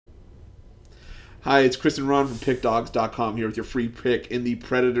Hi, it's Chris and Ron from PickDawgz.com here with your free pick in the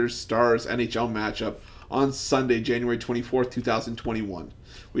Predators-Stars NHL matchup on Sunday, January 24th, 2021.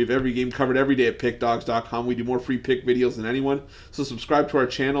 We have every game covered every day at PickDawgz.com. We do more free pick videos than anyone, so subscribe to our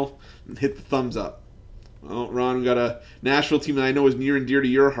channel and hit the thumbs up. Well, Ron, we got a Nashville team that I know is near and dear to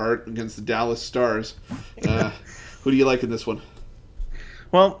your heart against the Dallas Stars. Who do you like in this one?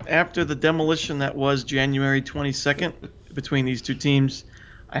 Well, after the demolition that was January 22nd between these two teams,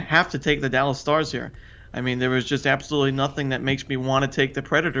 I have to take the Dallas Stars here. I mean, there was just absolutely nothing that makes me want to take the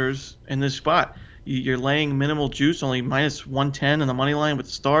Predators in this spot. You're laying minimal juice, only minus 110 in the money line with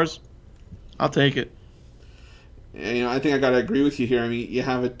the Stars. I'll take it. And, I think I got to agree with you here. I mean, you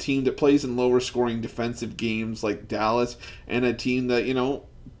have a team that plays in lower scoring defensive games like Dallas, and a team that,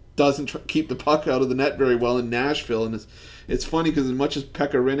 doesn't keep the puck out of the net very well in Nashville. And it's funny because as much as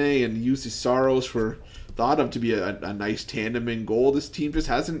Pekka Rinne and Jussi Saros were thought of to be a nice tandem in goal, this team just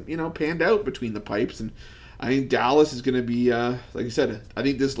hasn't, panned out between the pipes. And I think Dallas is going to be, like I said, I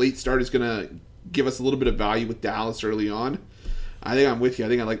think this late start is going to give us a little bit of value with Dallas early on. I think I'm with you. I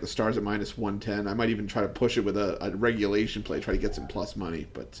think I like the Stars at minus 110. I might even try to push it with a regulation play, try to get some plus money.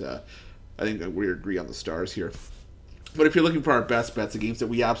 But I think that we agree on the Stars here. But if you're looking for our best bets, the games that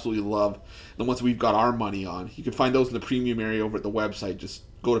we absolutely love, the ones we've got our money on, you can find those in the premium area over at the website. Just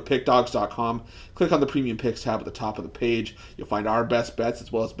go to pickdawgz.com, click on the premium picks tab at the top of the page. You'll find our best bets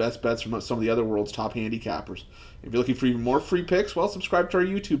as well as best bets from some of the other world's top handicappers. If you're looking for even more free picks, well, subscribe to our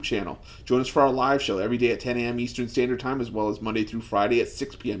YouTube channel. Join us for our live show every day at 10 a.m. Eastern Standard Time, as well as Monday through Friday at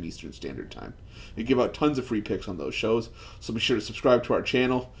 6 p.m. Eastern Standard Time. We give out tons of free picks on those shows, so be sure to subscribe to our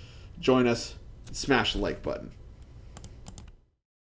channel, join us, and smash the like button.